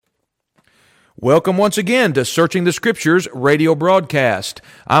Welcome once again to Searching the Scriptures radio broadcast.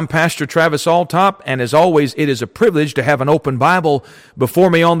 I'm Pastor Travis Alltop, and as always, it is a privilege to have an open Bible before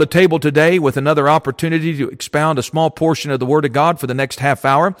me on the table today with another opportunity to expound a small portion of the Word of God for the next half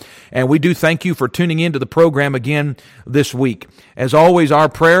hour. And we do thank you for tuning into the program again this week. As always, our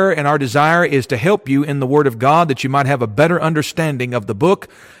prayer and our desire is to help you in the Word of God, that you might have a better understanding of the book,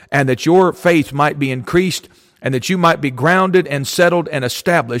 and that your faith might be increased, and that you might be grounded and settled and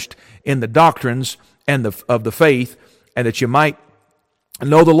established in the doctrines and of the faith, and that you might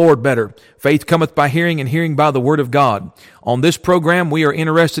know the Lord better. Faith cometh by hearing, and hearing by the Word of God. On this program, we are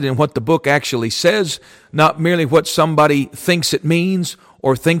interested in what the book actually says, not merely what somebody thinks it means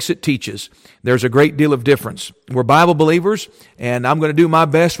or thinks it teaches. There's a great deal of difference. We're Bible believers, and I'm going to do my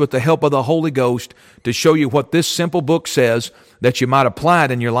best with the help of the Holy Ghost to show you what this simple book says, that you might apply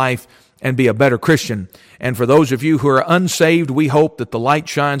it in your life and be a better Christian. And for those of you who are unsaved, we hope that the light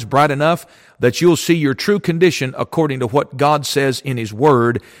shines bright enough that you'll see your true condition according to what God says in His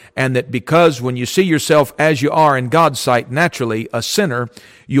Word, and that because when you see yourself as you are in God's sight, naturally a sinner,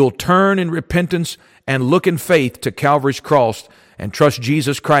 you'll turn in repentance and look in faith to Calvary's cross and trust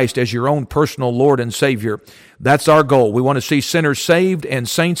Jesus Christ as your own personal Lord and Savior. That's our goal. We want to see sinners saved and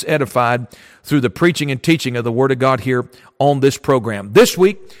saints edified through the preaching and teaching of the Word of God here on this program. This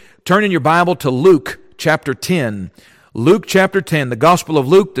week, turn in your Bible to Luke chapter 10. Luke chapter 10, the Gospel of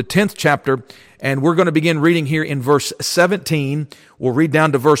Luke, the 10th chapter, and we're going to begin reading here in verse 17. We'll read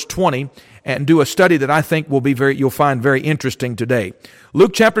down to verse 20 and do a study that I think will be you'll find very interesting today.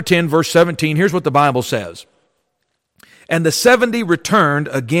 Luke chapter 10, verse 17, here's what the Bible says. And the 70 returned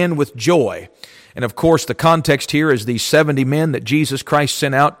again with joy. And of course, the context here is these 70 men that Jesus Christ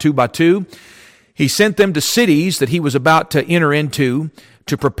sent out two by two. He sent them to cities that He was about to enter into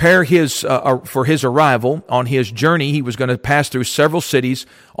to prepare for His arrival. On His journey, He was going to pass through several cities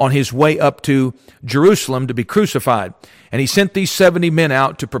on His way up to Jerusalem to be crucified. And He sent these 70 men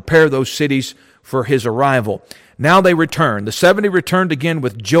out to prepare those cities for His arrival. Now they returned. The 70 returned again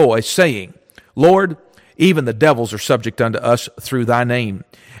with joy, saying, Lord, even the devils are subject unto us through Thy name.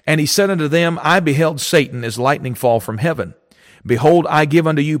 And He said unto them, I beheld Satan as lightning fall from heaven. Behold, I give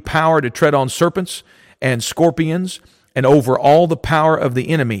unto you power to tread on serpents and scorpions, and over all the power of the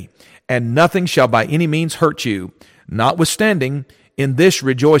enemy, and nothing shall by any means hurt you. Notwithstanding, in this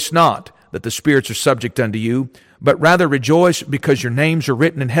rejoice not, that the spirits are subject unto you, but rather rejoice because your names are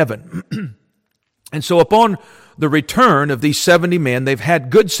written in heaven. And so upon the return of these 70 men, they've had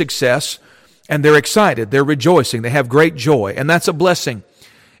good success, and they're excited, they're rejoicing, they have great joy, and that's a blessing.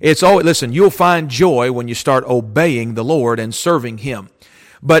 Listen, you'll find joy when you start obeying the Lord and serving Him.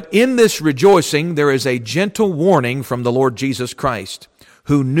 But in this rejoicing, there is a gentle warning from the Lord Jesus Christ,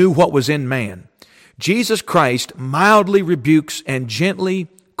 who knew what was in man. Jesus Christ mildly rebukes and gently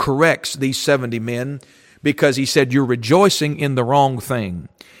corrects these 70 men because He said, you're rejoicing in the wrong thing.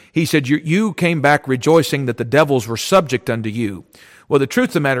 He said, you came back rejoicing that the devils were subject unto you. Well, the truth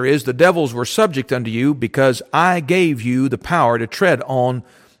of the matter is, the devils were subject unto you because I gave you the power to tread on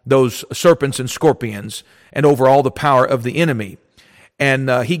those serpents and scorpions and over all the power of the enemy.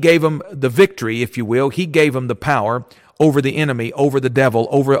 And He gave them the victory, if you will. He gave them the power over the enemy, over the devil,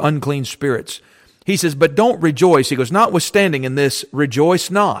 over unclean spirits. He says, but don't rejoice. He goes, notwithstanding in this,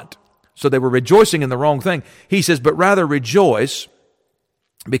 rejoice not. So they were rejoicing in the wrong thing. He says, but rather rejoice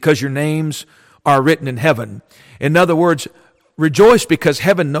because your names are written in heaven. In other words, rejoice because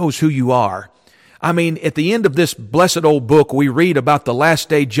heaven knows who you are. I mean, at the end of this blessed old book, we read about the last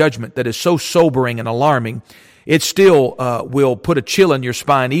day judgment that is so sobering and alarming. It still will put a chill in your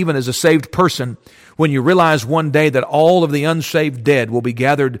spine, even as a saved person, when you realize one day that all of the unsaved dead will be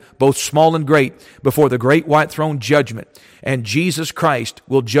gathered, both small and great, before the great white throne judgment. And Jesus Christ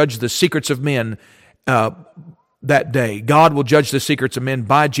will judge the secrets of men that day. God will judge the secrets of men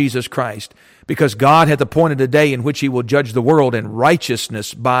by Jesus Christ, because God hath appointed a day in which He will judge the world in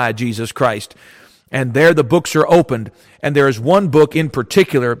righteousness by Jesus Christ. And there the books are opened, and there is one book in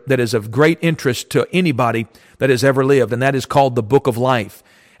particular that is of great interest to anybody that has ever lived, and that is called the Book of Life.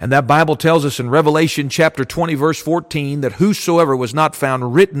 And that Bible tells us in Revelation chapter 20, verse 14, that whosoever was not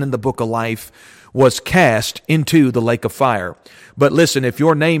found written in the Book of Life was cast into the lake of fire. But listen, if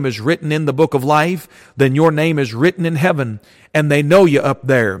your name is written in the Book of Life, then your name is written in heaven, and they know you up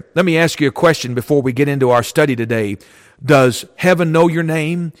there. Let me ask you a question before we get into our study today. Does heaven know your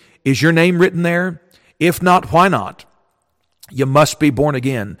name? Is your name written there? If not, why not? You must be born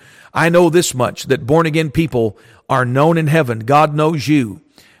again. I know this much, that born again people are known in heaven. God knows you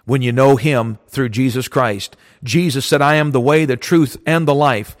when you know Him through Jesus Christ. Jesus said, I am the way, the truth, and the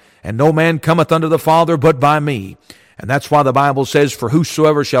life, and no man cometh unto the Father but by me. And that's why the Bible says, for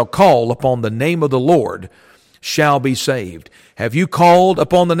whosoever shall call upon the name of the Lord shall be saved. Have you called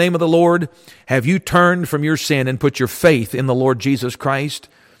upon the name of the Lord? Have you turned from your sin and put your faith in the Lord Jesus Christ?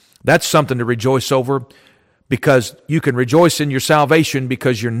 That's something to rejoice over, because you can rejoice in your salvation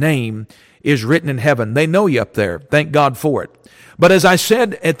because your name is written in heaven. They know you up there. Thank God for it. But as I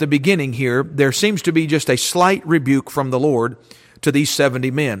said at the beginning here, there seems to be just a slight rebuke from the Lord to these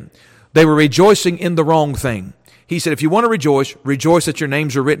 70 men. They were rejoicing in the wrong thing. He said, if you want to rejoice, rejoice that your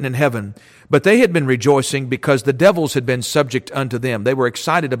names are written in heaven. But they had been rejoicing because the devils had been subject unto them. They were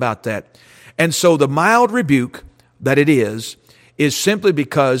excited about that. And so the mild rebuke that it is simply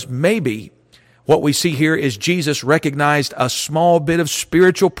because maybe what we see here is Jesus recognized a small bit of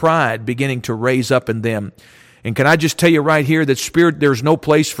spiritual pride beginning to raise up in them. And can I just tell you right here that there's no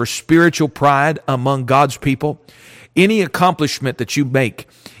place for spiritual pride among God's people. Any accomplishment that you make,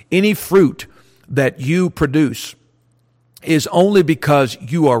 any fruit that you produce, is only because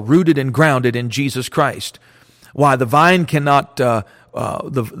you are rooted and grounded in Jesus Christ. Why, the vine cannot,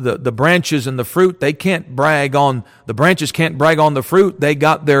 the branches and the fruit, they can't brag on, the branches can't brag on the fruit. They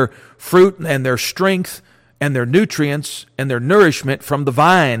got their fruit and their strength and their nutrients and their nourishment from the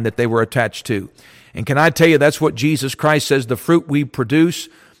vine that they were attached to. And can I tell you, that's what Jesus Christ says, the fruit we produce,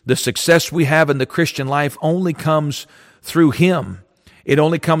 the success we have in the Christian life only comes through Him. It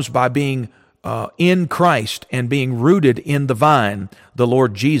only comes by being in Christ and being rooted in the vine, the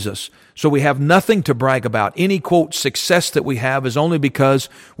Lord Jesus. So we have nothing to brag about. Any, quote, success that we have is only because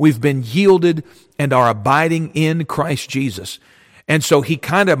we've been yielded and are abiding in Christ Jesus. And so he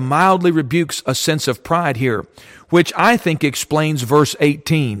kind of mildly rebukes a sense of pride here, which I think explains verse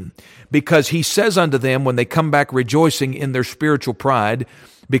 18, because he says unto them when they come back rejoicing in their spiritual pride,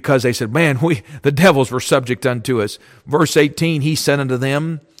 because they said, man, the devils were subject unto us. Verse 18, he said unto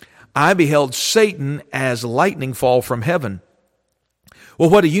them, I beheld Satan as lightning fall from heaven. Well,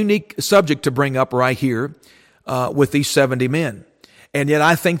 what a unique subject to bring up right here with these 70 men. And yet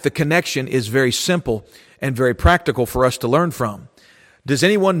I think the connection is very simple and very practical for us to learn from. Does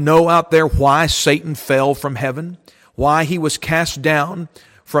anyone know out there why Satan fell from heaven? Why he was cast down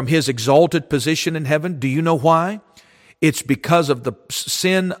from his exalted position in heaven? Do you know why? It's because of the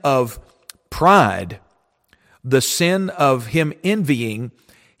sin of pride, the sin of him envying.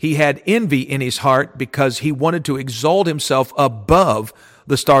 He had envy in his heart because he wanted to exalt himself above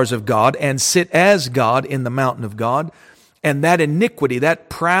the stars of God and sit as God in the mountain of God. And that iniquity, that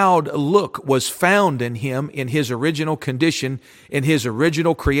proud look was found in him in his original condition, in his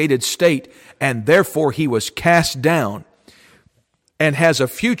original created state, and therefore he was cast down and has a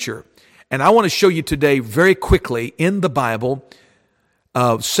future. And I want to show you today very quickly in the Bible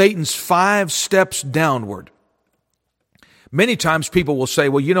Satan's 5 steps downward. Many times people will say,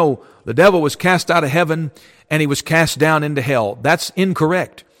 well, you know, the devil was cast out of heaven and he was cast down into hell. That's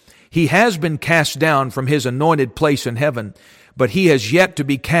incorrect. He has been cast down from his anointed place in heaven, but he has yet to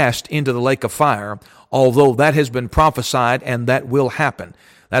be cast into the lake of fire, although that has been prophesied and that will happen.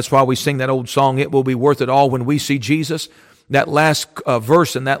 That's why we sing that old song, It Will Be Worth It All When We See Jesus. That last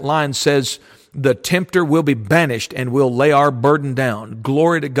verse in that line says, the tempter will be banished and we'll lay our burden down.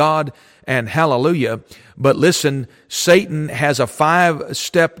 Glory to God and hallelujah. But listen, Satan has a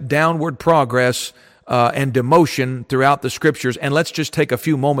 5-step downward progress and demotion throughout the Scriptures. And let's just take a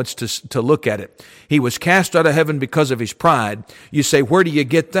few moments to look at it. He was cast out of heaven because of his pride. You say, where do you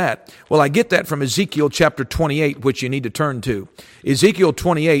get that? Well, I get that from Ezekiel chapter 28, which you need to turn to. Ezekiel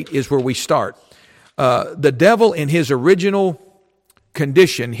 28 is where we start. The devil in his original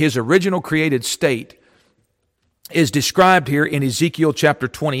condition, his original created state, is described here in Ezekiel chapter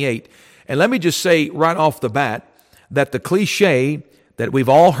 28. And let me just say right off the bat that the cliche that we've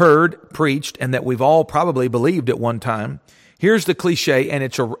all heard preached and that we've all probably believed at one time, here's the cliche, and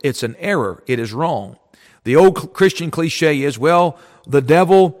it's an error. It is wrong. The old Christian cliche is, well, the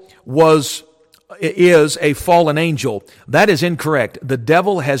devil is a fallen angel. That is incorrect. The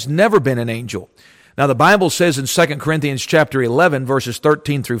devil has never been an angel. Now, the Bible says in 2 Corinthians chapter 11, verses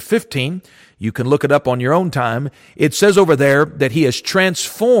 13 through 15, you can look it up on your own time. It says over there that he is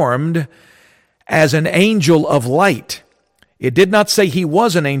transformed as an angel of light. It did not say he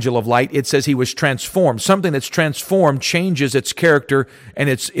was an angel of light. It says he was transformed. Something that's transformed changes its character and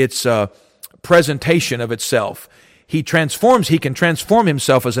its presentation of itself. He can transform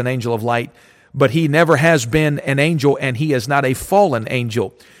himself as an angel of light, but he never has been an angel, and he is not a fallen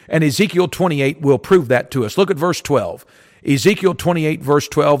angel. And Ezekiel 28 will prove that to us. Look at verse 12. Ezekiel 28, verse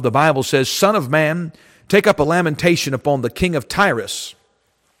 12, the Bible says, Son of man, take up a lamentation upon the king of Tyrus.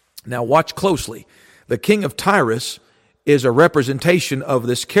 Now watch closely. The king of Tyrus is a representation of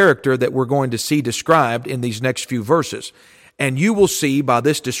this character that we're going to see described in these next few verses. And you will see by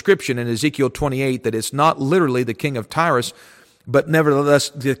this description in Ezekiel 28 that it's not literally the king of Tyrus, but nevertheless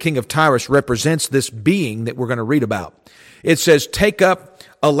the king of Tyrus represents this being that we're going to read about. It says, "Take up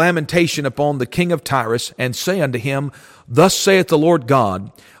a lamentation upon the king of Tyrus, and say unto him, Thus saith the Lord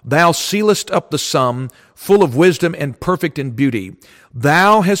God, Thou sealest up the sum, full of wisdom and perfect in beauty.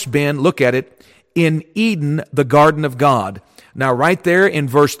 Thou hast been," look at it, "in Eden, the garden of God." Now right there in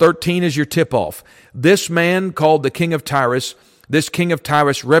verse 13 is your tip-off. This man called the king of Tyrus, this king of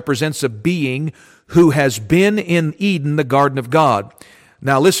Tyrus represents a being who has been in Eden, the garden of God.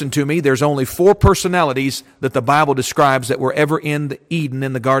 Now listen to me, there's only 4 personalities that the Bible describes that were ever in Eden,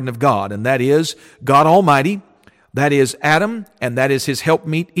 in the garden of God, and that is God Almighty, that is Adam, and that is his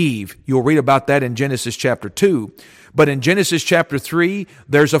helpmeet Eve. You'll read about that in Genesis chapter 2. But in Genesis chapter 3,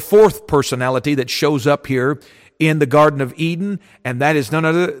 there's a 4th personality that shows up here in the Garden of Eden, and that is none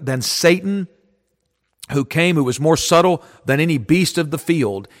other than Satan, who was more subtle than any beast of the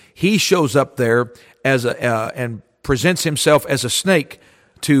field. He shows up there as and presents himself as a snake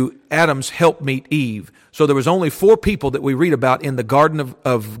to Adam's helpmeet Eve. So there was only 4 people that we read about in the garden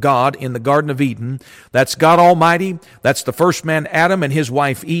of God, in the Garden of Eden. That's God Almighty, that's the first man Adam and his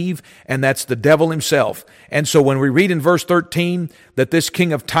wife Eve, and that's the devil himself. And so when we read in verse 13 that this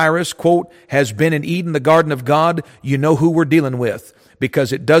king of Tyrus, quote, has been in Eden, the garden of God, you know who we're dealing with,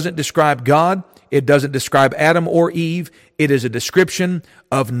 because it doesn't describe God, it doesn't describe Adam or Eve, it is a description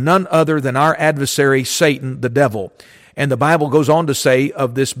of none other than our adversary, Satan, the devil. And the Bible goes on to say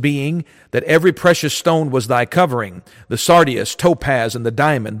of this being that every precious stone was thy covering, the sardius, topaz, and the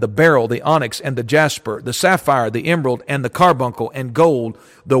diamond, the beryl, the onyx, and the jasper, the sapphire, the emerald, and the carbuncle, and gold.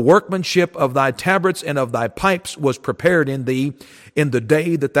 The workmanship of thy tabrets and of thy pipes was prepared in thee in the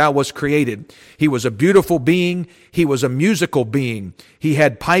day that thou wast created. He was a beautiful being. He was a musical being. He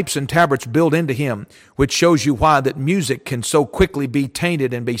had pipes and tabrets built into him, which shows you why that music can so quickly be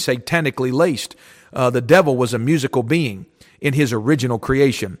tainted and be satanically laced. The devil was a musical being in his original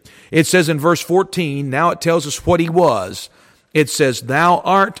creation. It says in verse 14, now it tells us what he was. It says, Thou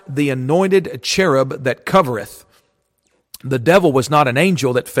art the anointed cherub that covereth. The devil was not an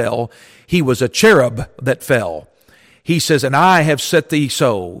angel that fell. He was a cherub that fell. He says, And I have set thee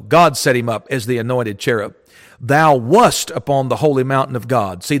so. God set him up as the anointed cherub. Thou wast upon the holy mountain of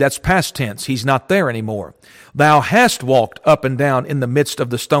God. See, that's past tense. He's not there anymore. Thou hast walked up and down in the midst of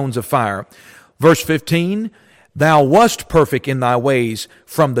the stones of fire. Verse 15, Thou wast perfect in thy ways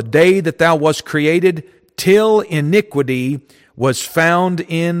from the day that thou wast created till iniquity was found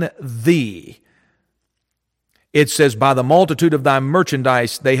in thee. It says, By the multitude of thy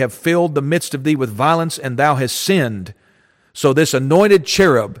merchandise they have filled the midst of thee with violence, and thou hast sinned. So this anointed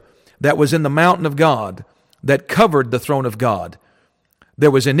cherub that was in the mountain of God, that covered the throne of God,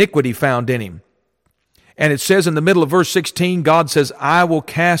 there was iniquity found in him. And it says in the middle of verse 16, God says,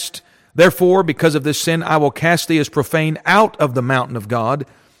 Therefore, because of this sin, I will cast thee as profane out of the mountain of God.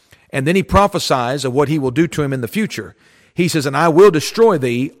 And then he prophesies of what he will do to him in the future. He says, And I will destroy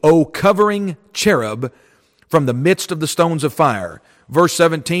thee, O covering cherub, from the midst of the stones of fire. Verse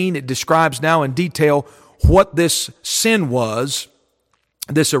 17, it describes now in detail what this sin was,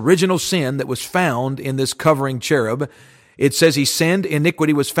 this original sin that was found in this covering cherub. It says he sinned,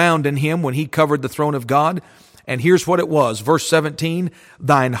 iniquity was found in him when he covered the throne of God. And here's what it was. Verse 17,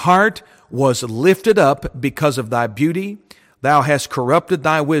 Thine heart was lifted up because of thy beauty. Thou hast corrupted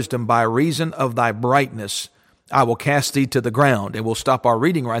thy wisdom by reason of thy brightness. I will cast thee to the ground. And we'll stop our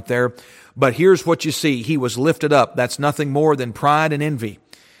reading right there. But here's what you see. He was lifted up. That's nothing more than pride and envy.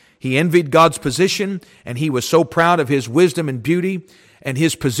 He envied God's position, and he was so proud of his wisdom and beauty and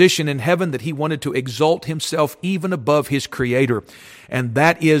his position in heaven that he wanted to exalt himself even above his Creator. And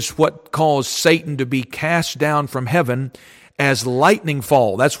that is what caused Satan to be cast down from heaven as lightning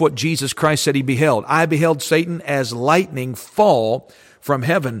fall. That's what Jesus Christ said he beheld. I beheld Satan as lightning fall from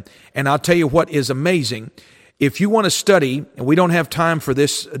heaven. And I'll tell you what is amazing. If you want to study, and we don't have time for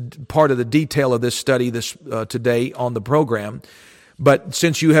this part of the detail of this study today on the program, but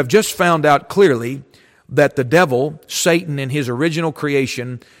since you have just found out clearly that the devil, Satan, in his original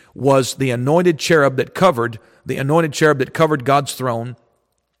creation, was the anointed cherub that covered God's throne,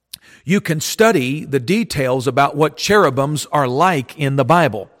 you can study the details about what cherubims are like in the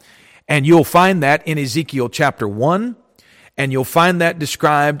Bible. And you'll find that in Ezekiel chapter 1, and you'll find that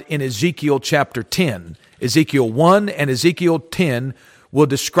described in Ezekiel chapter 10. Ezekiel 1 and Ezekiel 10 will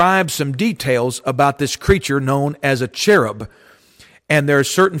describe some details about this creature known as a cherub. And there are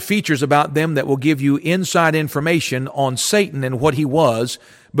certain features about them that will give you inside information on Satan and what he was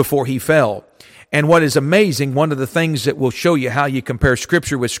before he fell. And what is amazing, one of the things that will show you how you compare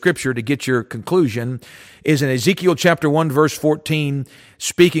Scripture with Scripture to get your conclusion is in Ezekiel chapter 1, verse 14,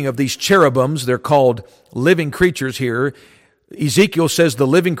 speaking of these cherubims, they're called living creatures here. Ezekiel says the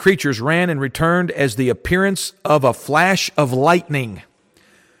living creatures ran and returned as the appearance of a flash of lightning.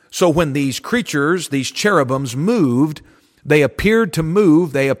 So when these creatures, these cherubims moved, they appeared to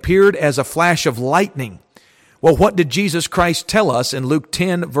move, they appeared as a flash of lightning. Well, what did Jesus Christ tell us in Luke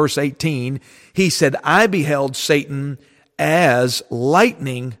 10, verse 18? He said, I beheld Satan as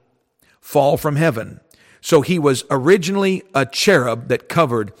lightning fall from heaven. So he was originally a cherub that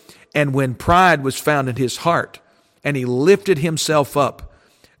covered, and when pride was found in his heart, and he lifted himself up,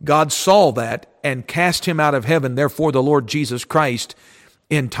 God saw that and cast him out of heaven. Therefore, the Lord Jesus Christ,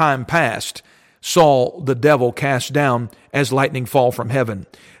 in time past, saw the devil cast down as lightning fall from heaven.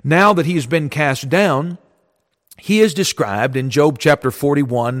 Now that he's been cast down, he is described in Job chapter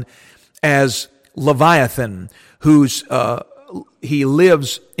 41 as Leviathan, he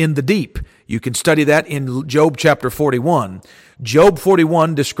lives in the deep. You can study that in Job chapter 41. Job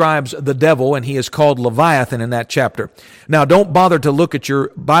 41 describes the devil, and he is called Leviathan in that chapter. Now, don't bother to look at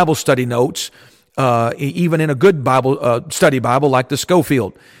your Bible study notes, even in a good Bible study Bible like the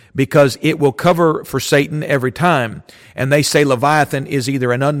Schofield, because it will cover for Satan every time. And they say Leviathan is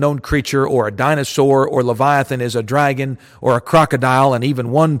either an unknown creature or a dinosaur, or Leviathan is a dragon or a crocodile, and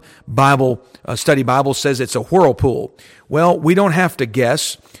even one study Bible says it's a whirlpool. Well, we don't have to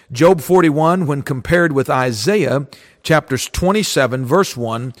guess. Job 41, when compared with Isaiah chapters 27, verse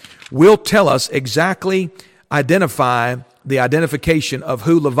 1, will tell us exactly the identification of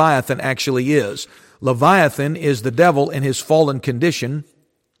who Leviathan actually is. Leviathan is the devil in his fallen condition.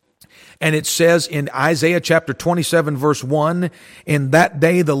 And it says in Isaiah chapter 27, verse 1, in that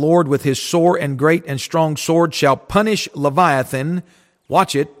day the Lord with his sore and great and strong sword shall punish Leviathan,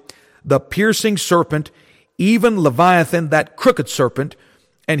 watch it, the piercing serpent, even Leviathan, that crooked serpent,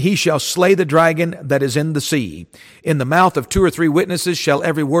 and he shall slay the dragon that is in the sea. In the mouth of 2 or 3 witnesses shall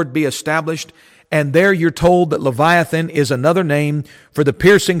every word be established. And there you're told that Leviathan is another name for the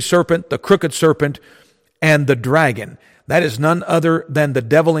piercing serpent, the crooked serpent, and the dragon. That is none other than the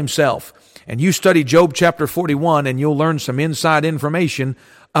devil himself. And you study Job chapter 41 and you'll learn some inside information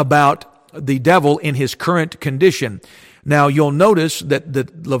about the devil in his current condition. Now you'll notice that the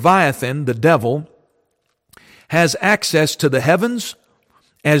Leviathan, the devil, has access to the heavens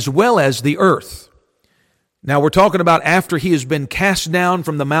as well as the earth. Now we're talking about after he has been cast down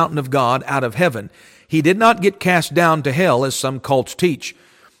from the mountain of God out of heaven. He did not get cast down to hell as some cults teach.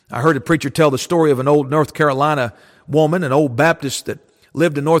 I heard a preacher tell the story of an old North Carolina woman, an old Baptist that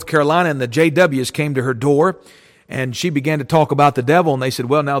lived in North Carolina, and the JWs came to her door, and she began to talk about the devil, and they said,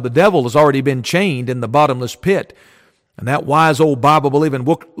 well, now the devil has already been chained in the bottomless pit. And that wise old Bible-believing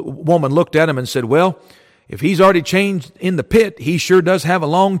woman looked at him and said, well, if he's already chained in the pit, he sure does have a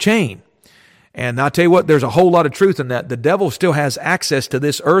long chain. And I tell you what, there's a whole lot of truth in that. The devil still has access to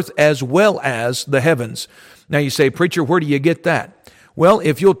this earth as well as the heavens. Now you say, preacher, where do you get that? Well,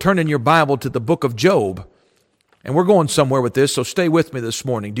 if you'll turn in your Bible to the book of Job, and we're going somewhere with this, so stay with me this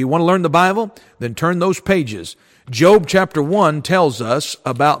morning. Do you want to learn the Bible? Then turn those pages. Job chapter 1 tells us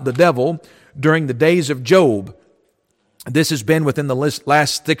about the devil during the days of Job. This has been within the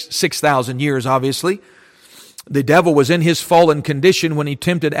last 6,000 years, obviously. The devil was in his fallen condition when he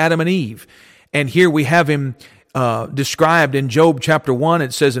tempted Adam and Eve. And here we have him described in Job chapter 1.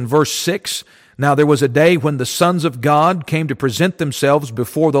 It says in verse 6, now there was a day when the sons of God came to present themselves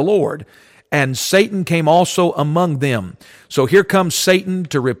before the Lord, and Satan came also among them. So here comes Satan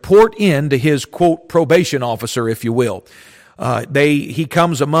to report in to his, quote, probation officer, if you will. He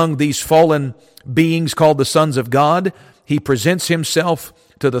comes among these fallen beings called the sons of God. He presents himself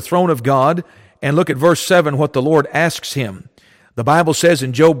to the throne of God. And look at verse 7, what the Lord asks him. The Bible says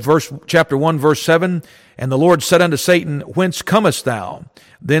in Job chapter 1, verse 7, and the Lord said unto Satan, whence comest thou?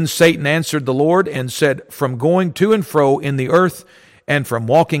 Then Satan answered the Lord and said, from going to and fro in the earth, and from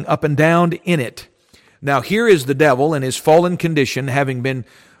walking up and down in it. Now here is the devil in his fallen condition, having been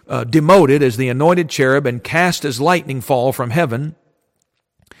demoted as the anointed cherub and cast as lightning fall from heaven.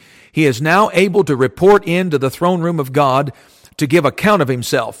 He is now able to report into the throne room of God to give account of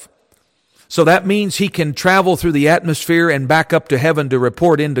himself. So that means he can travel through the atmosphere and back up to heaven to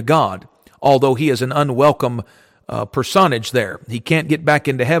report into God, although he is an unwelcome personage there. He can't get back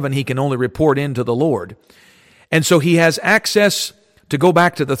into heaven. He can only report into the Lord. And so he has access to go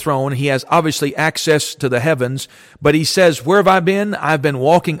back to the throne. He has obviously access to the heavens, but he says, where have I been? I've been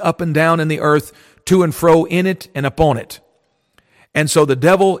walking up and down in the earth, to and fro in it and upon it. And so the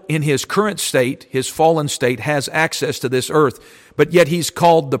devil in his current state, his fallen state, has access to this earth, but yet he's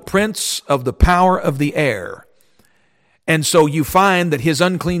called the prince of the power of the air. And so you find that his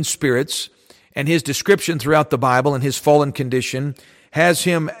unclean spirits and his description throughout the Bible and his fallen condition has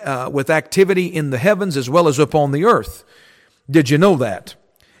him with activity in the heavens as well as upon the earth. Did you know that?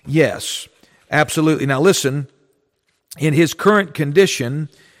 Yes, absolutely. Now listen, in his current condition,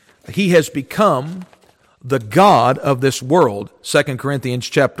 he has become the God of this world. 2 Corinthians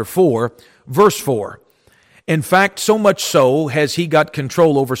chapter 4, verse 4. In fact, so much so has he got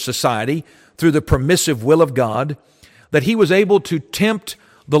control over society through the permissive will of God that he was able to tempt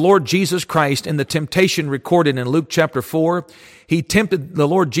the Lord Jesus Christ in the temptation recorded in Luke chapter 4. He tempted the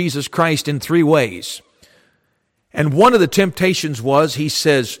Lord Jesus Christ in 3 ways. And one of the temptations was, he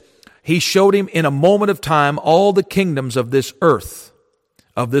says, he showed him in a moment of time all the kingdoms of this earth,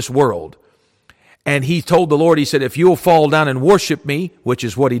 of this world. And he told the Lord, he said, if you'll fall down and worship me, which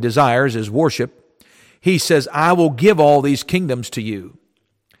is what he desires, is worship, he says, I will give all these kingdoms to you.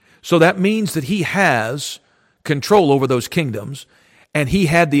 So that means that he has control over those kingdoms, and he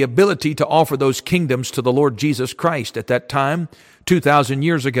had the ability to offer those kingdoms to the Lord Jesus Christ at that time, 2,000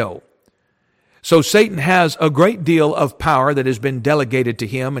 years ago. So Satan has a great deal of power that has been delegated to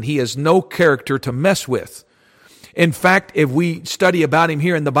him, and he has no character to mess with. In fact, if we study about him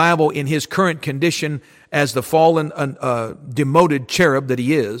here in the Bible in his current condition as the fallen, demoted cherub that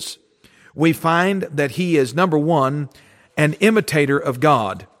he is, we find that he is, number one, an imitator of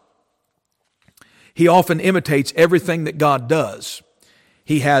God. He often imitates everything that God does.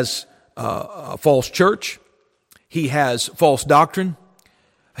 He has a false church. He has false doctrine.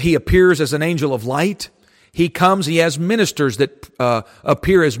 He appears as an angel of light. He has ministers that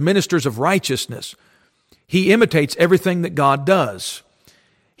appear as ministers of righteousness. He imitates everything that God does.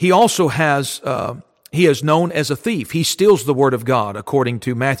 He also he is known as a thief. He steals the word of God, according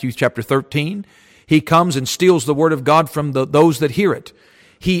to Matthew chapter 13. He comes and steals the word of God from those that hear it.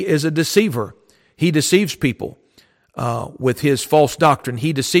 He is a deceiver. He deceives people with his false doctrine.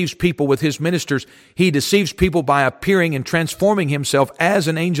 He deceives people with his ministers. He deceives people by appearing and transforming himself as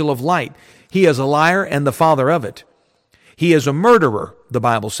an angel of light. He is a liar and the father of it. He is a murderer, the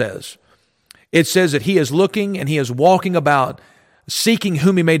Bible says. It says that he is looking and he is walking about, seeking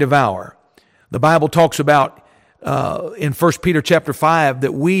whom he may devour. The Bible talks about in 1 Peter chapter 5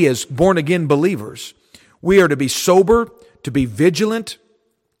 that we as born-again believers, we are to be sober, to be vigilant,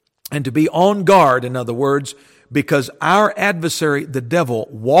 and to be on guard, in other words, because our adversary, the devil,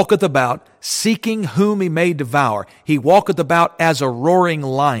 walketh about, seeking whom he may devour. He walketh about as a roaring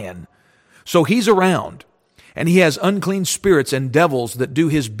lion. So he's around, and he has unclean spirits and devils that do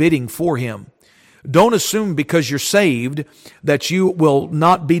his bidding for him. Don't assume because you're saved that you will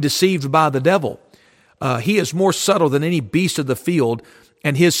not be deceived by the devil. He is more subtle than any beast of the field,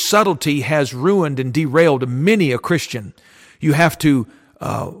 and his subtlety has ruined and derailed many a Christian. You have to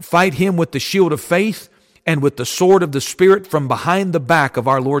fight him with the shield of faith and with the sword of the Spirit from behind the back of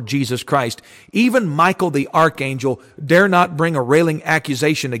our Lord Jesus Christ. Even Michael the archangel dare not bring a railing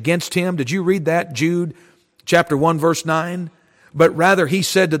accusation against him. Did you read that? Jude chapter 1 verse 9. But rather he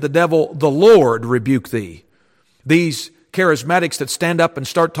said to the devil, the Lord rebuke thee. These charismatics that stand up and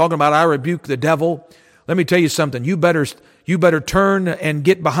start talking about, I rebuke the devil. Let me tell you something. You better turn and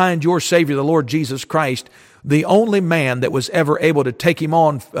get behind your Savior, the Lord Jesus Christ. The only man that was ever able to take him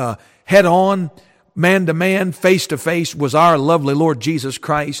on head on, man to man, face to face, was our lovely Lord Jesus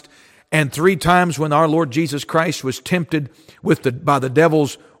Christ. And 3 times when our Lord Jesus Christ was tempted by the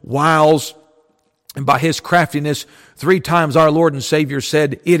devil's wiles and by his craftiness, 3 times our Lord and Savior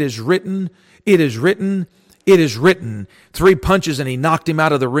said, it is written, it is written, it is written. 3 punches and he knocked him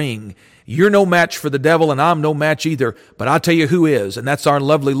out of the ring. You're no match for the devil, and I'm no match either. But I'll tell you who is, and that's our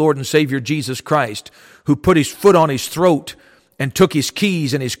lovely Lord and Savior Jesus Christ, who put his foot on his throat and took his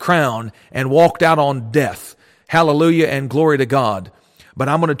keys and his crown and walked out on death. Hallelujah and glory to God. But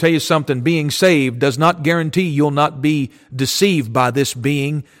I'm going to tell you something. Being saved does not guarantee you'll not be deceived by this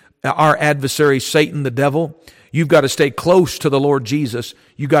being, our adversary, Satan, the devil. You've got to stay close to the Lord Jesus.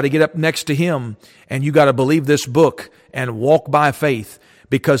 You've got to get up next to him, and you've got to believe this book and walk by faith.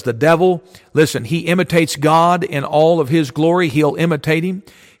 Because the devil, listen, he imitates God in all of his glory. He'll imitate him.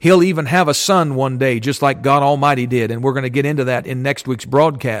 He'll even have a son one day, just like God Almighty did. And we're going to get into that in next week's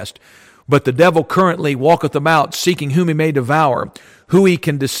broadcast. But the devil currently walketh about, seeking whom he may devour, who he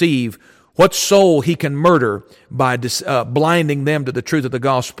can deceive, what soul he can murder by blinding them to the truth of the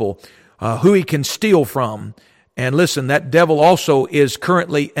gospel, who he can steal from. And listen, that devil also is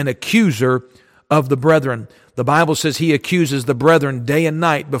currently an accuser of the brethren. The Bible says he accuses the brethren day and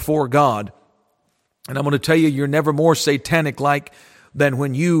night before God. And I'm going to tell you, you're never more satanic-like than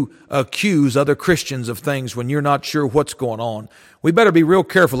when you accuse other Christians of things when you're not sure what's going on. We better be real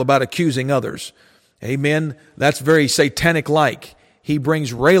careful about accusing others. Amen. That's very satanic-like. He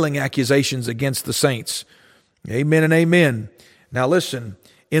brings railing accusations against the saints. Amen and amen. Now listen,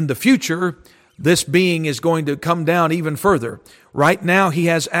 in the future, this being is going to come down even further. Right now, he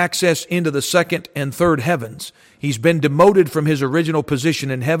has access into the second and third heavens. He's been demoted from his original position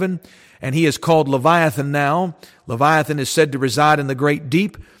in heaven, and he is called Leviathan now. Leviathan is said to reside in the great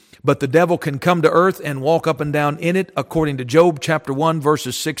deep, but the devil can come to earth and walk up and down in it, according to Job chapter 1,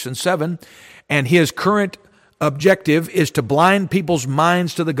 verses 6 and 7. And his current objective is to blind people's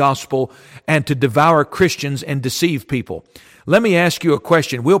minds to the gospel and to devour Christians and deceive people. Let me ask you a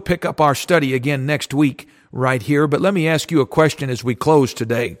question. We'll pick up our study again next week right here, but let me ask you a question as we close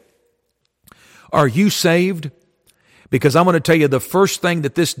today. Are you saved? Because I'm going to tell you the first thing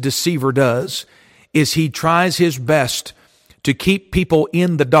that this deceiver does is he tries his best to keep people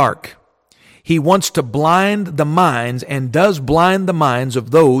in the dark. He wants to blind the minds and does blind the minds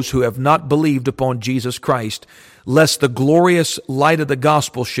of those who have not believed upon Jesus Christ, lest the glorious light of the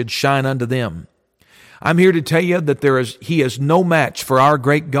gospel should shine unto them. I'm here to tell you that he is no match for our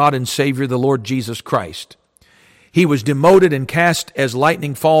great God and Savior, the Lord Jesus Christ. He was demoted and cast as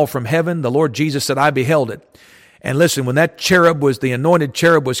lightning fall from heaven. The Lord Jesus said, I beheld it. And listen, when that the anointed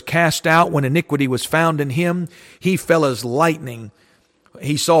cherub was cast out, when iniquity was found in him, he fell as lightning.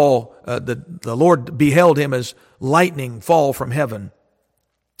 He saw, the Lord beheld him as lightning fall from heaven.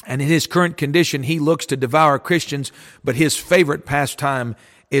 And in his current condition, he looks to devour Christians, but his favorite pastime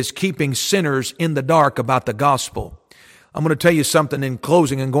is keeping sinners in the dark about the gospel. I'm going to tell you something in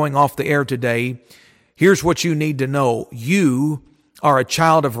closing and going off the air today. Here's what you need to know. You are a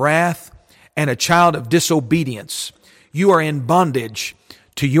child of wrath and a child of disobedience. You are in bondage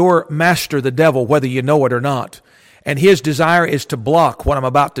to your master, the devil, whether you know it or not. And his desire is to block what I'm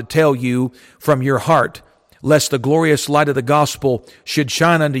about to tell you from your heart, lest the glorious light of the gospel should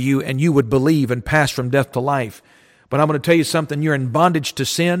shine unto you and you would believe and pass from death to life. But I'm going to tell you something. You're in bondage to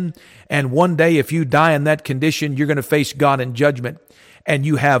sin, and one day if you die in that condition, you're going to face God in judgment. And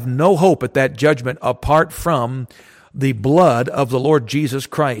you have no hope at that judgment apart from the blood of the Lord Jesus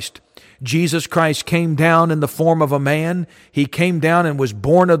Christ. Jesus Christ came down in the form of a man. He came down and was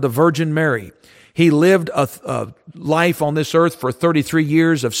born of the Virgin Mary. He lived a life on this earth for 33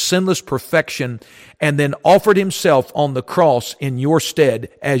 years of sinless perfection and then offered himself on the cross in your stead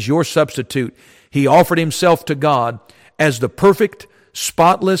as your substitute. He offered himself to God as the perfect,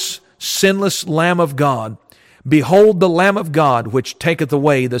 spotless, sinless Lamb of God. Behold the Lamb of God, which taketh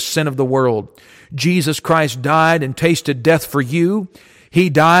away the sin of the world. Jesus Christ died and tasted death for you. He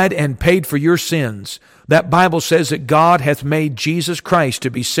died and paid for your sins. That Bible says that God hath made Jesus Christ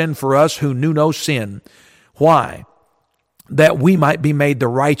to be sin for us who knew no sin. Why? That we might be made the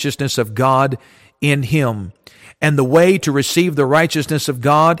righteousness of God in him. And the way to receive the righteousness of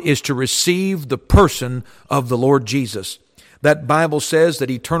God is to receive the person of the Lord Jesus. That Bible says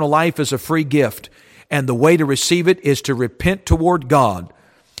that eternal life is a free gift. And the way to receive it is to repent toward God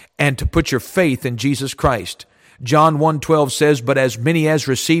and to put your faith in Jesus Christ. John 1:12 says, But as many as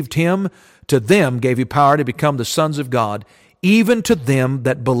received him, to them gave he power to become the sons of God, even to them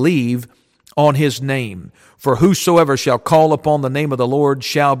that believe on his name. For whosoever shall call upon the name of the Lord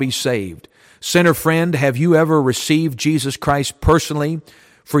shall be saved. Sinner friend, have you ever received Jesus Christ personally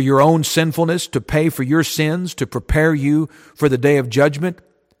for your own sinfulness, to pay for your sins, to prepare you for the day of judgment?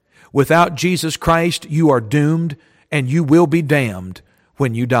 Without Jesus Christ, you are doomed and you will be damned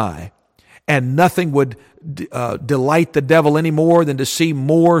when you die. And nothing would delight the devil any more than to see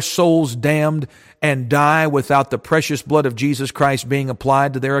more souls damned and die without the precious blood of Jesus Christ being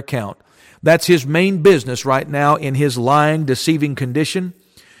applied to their account. That's his main business right now in his lying, deceiving condition.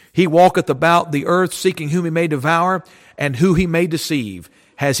 He walketh about the earth seeking whom he may devour and who he may deceive.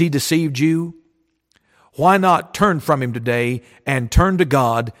 Has he deceived you? Why not turn from him today and turn to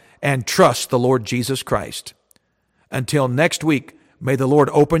God and trust the Lord Jesus Christ? Until next week, may the Lord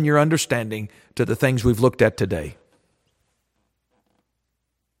open your understanding to the things we've looked at today.